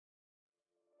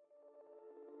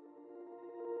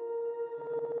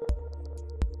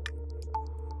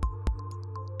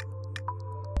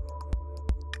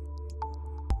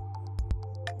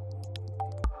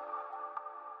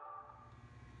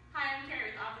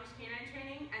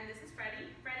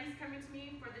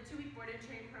2-week board and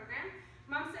train program.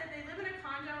 Mom said they live in a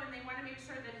condo and they want to make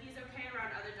sure that he's okay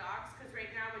around other dogs, because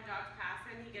right now when dogs pass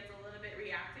him, he gets a little bit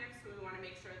reactive, so we want to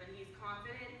make sure that he's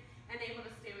confident and able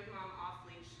to stay with Mom off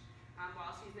leash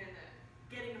while she's in the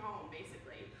getting home,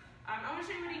 basically. I want to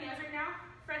show you what he knows right now.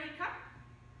 Freddy, come.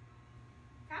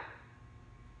 Come.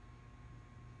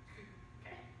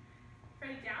 Okay.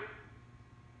 Freddy, down.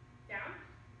 Down.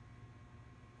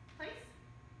 Place.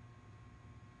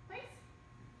 Place.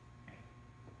 Okay.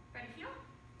 Freddy, heel.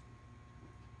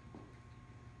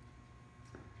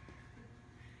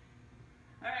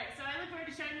 All right, so I look forward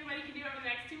to showing you what he can do over the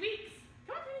next 2 weeks.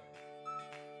 Come on, Freddy.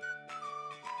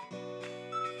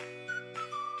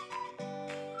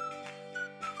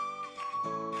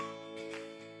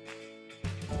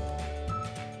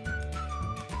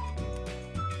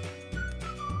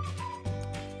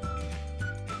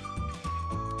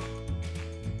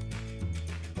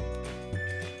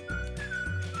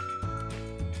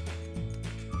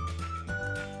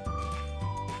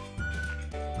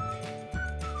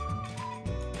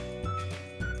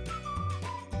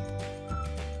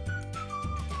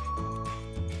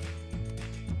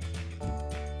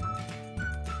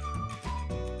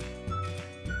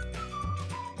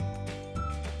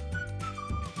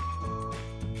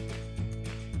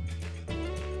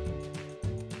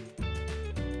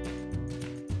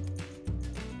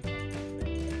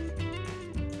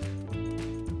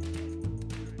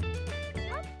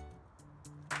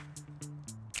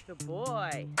 Good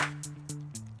boy.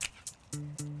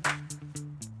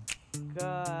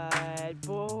 Good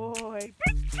boy.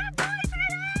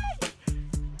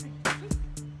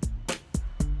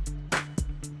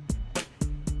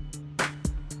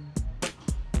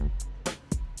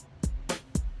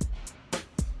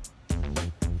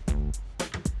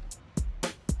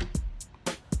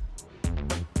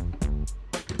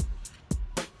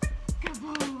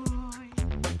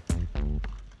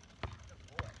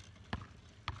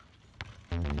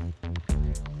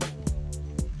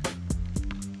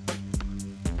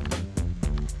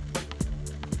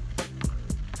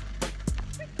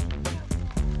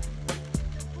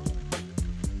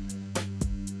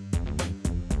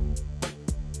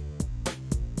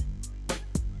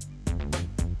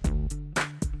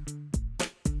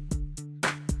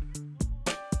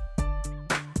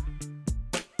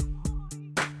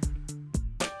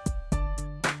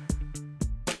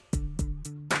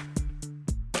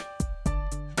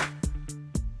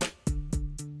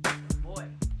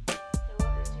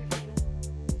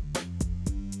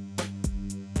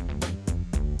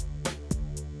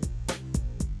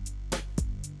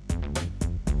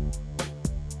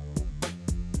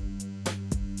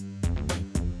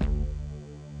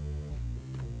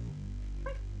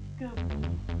 Good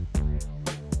boy,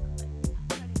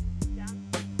 Freddy!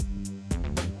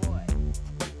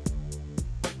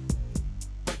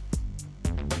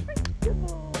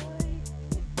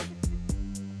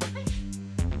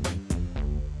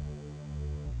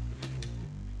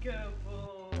 Good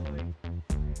boy.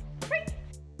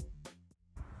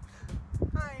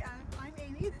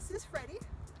 This is Freddy.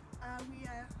 We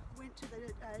went to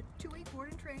the 2-week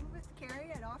board and train with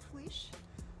Carrie at off leash.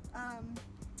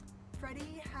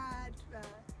 Freddy had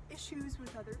issues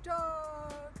with other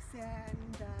dogs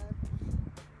and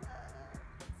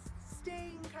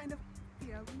staying kind of,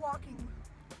 walking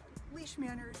leash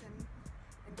manners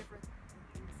and different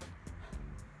things.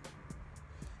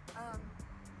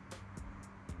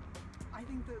 I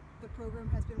think the program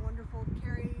has been wonderful.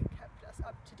 Carrie kept us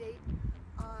up to date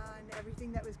on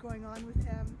everything that was going on with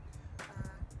him.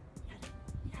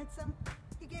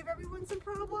 He gave everyone some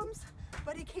problems,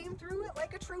 but he came through it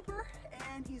like a trooper,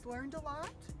 and he's learned a lot.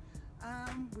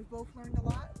 We've both learned a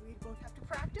lot. We both have to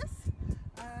practice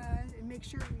and make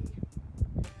sure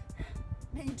we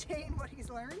maintain what he's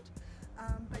learned.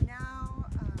 But now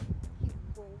he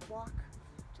will walk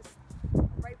just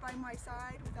right by my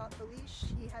side without the leash.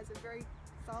 He has a very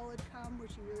solid come,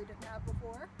 which he really didn't have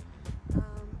before.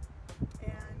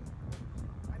 And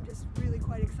I'm just really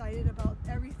quite excited about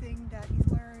everything that he's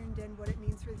learned and what it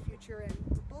means for the future. And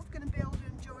we're both going to be able to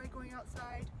enjoy going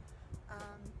outside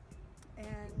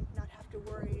and not have to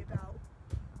worry about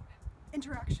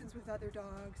interactions with other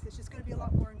dogs. It's just going to be a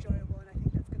lot more enjoyable, and I think